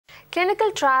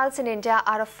Clinical trials in India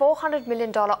are a $400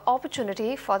 million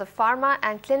opportunity for the pharma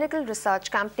and clinical research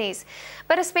companies.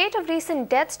 But a spate of recent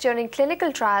deaths during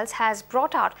clinical trials has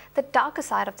brought out the darker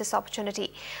side of this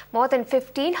opportunity. More than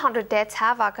 1,500 deaths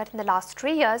have occurred in the last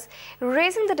 3 years,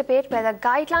 raising the debate whether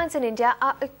guidelines in India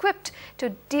are equipped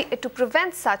to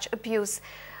prevent such abuse.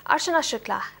 Archana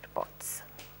Shukla reports.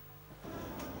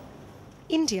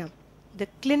 India, the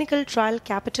clinical trial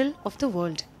capital of the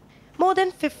world. More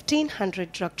than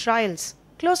 1,500 drug trials,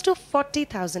 close to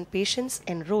 40,000 patients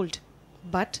enrolled.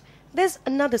 But there's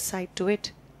another side to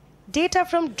it. Data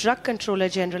from Drug Controller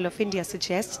General of India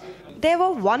suggests there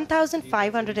were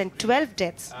 1,512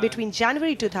 deaths between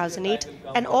January 2008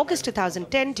 and August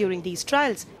 2010 during these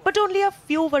trials, but only a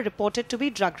few were reported to be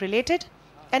drug-related,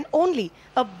 and only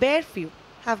a bare few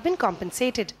have been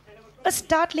compensated. A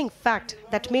startling fact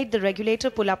that made the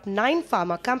regulator pull up 9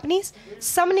 pharma companies,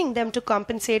 summoning them to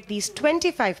compensate these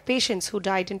 25 patients who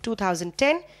died in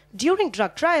 2010 during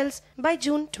drug trials by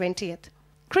June 20th.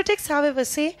 Critics, however,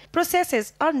 say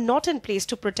processes are not in place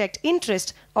to protect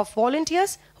interest of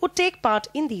volunteers who take part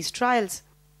in these trials.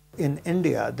 In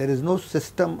India, there is no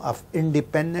system of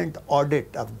independent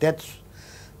audit of deaths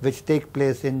which take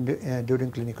place during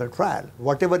clinical trial.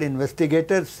 Whatever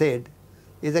investigators said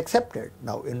is accepted.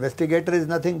 Now, investigator is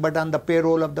nothing but on the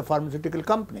payroll of the pharmaceutical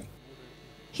company.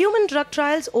 Human drug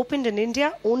trials opened in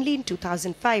India only in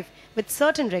 2005 with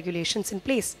certain regulations in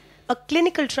place. A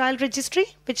clinical trial registry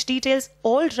which details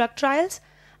all drug trials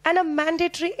and a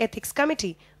mandatory ethics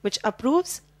committee which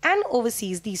approves and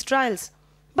oversees these trials.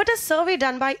 But a survey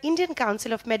done by Indian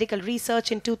Council of Medical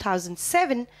Research in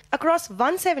 2007 across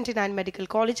 179 medical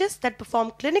colleges that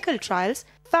perform clinical trials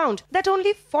found that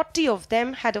only 40 of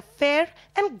them had a fair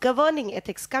and governing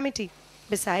ethics committee.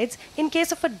 Besides, in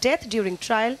case of a death during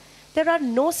trial, there are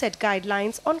no set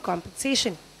guidelines on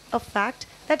compensation, a fact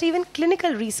that even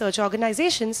clinical research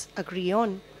organizations agree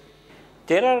on.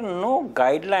 There are no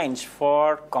guidelines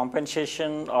for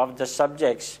compensation of the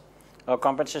subjects or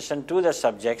compensation to the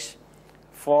subjects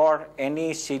for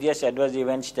any serious adverse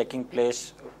events taking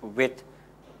place with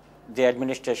the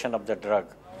administration of the drug.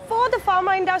 For the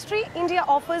pharma industry, India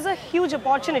offers a huge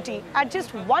opportunity at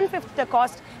just 1/5 the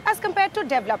cost as compared to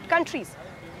developed countries.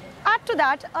 Add to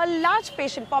that a large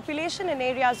patient population in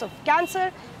areas of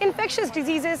cancer, infectious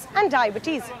diseases and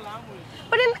diabetes.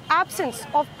 But in absence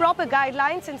of proper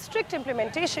guidelines and strict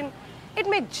implementation, it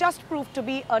may just prove to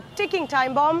be a ticking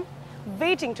time bomb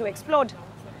waiting to explode.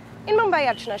 In Mumbai,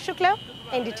 Archana Shukla,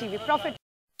 NDTV Profit.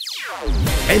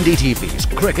 NDTV's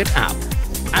cricket app,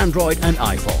 Android and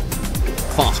iPhone,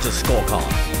 fastest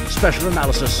scorecard, special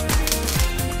analysis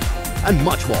and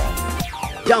much more.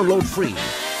 Download free.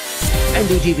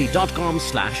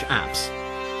 ndtv.com/apps.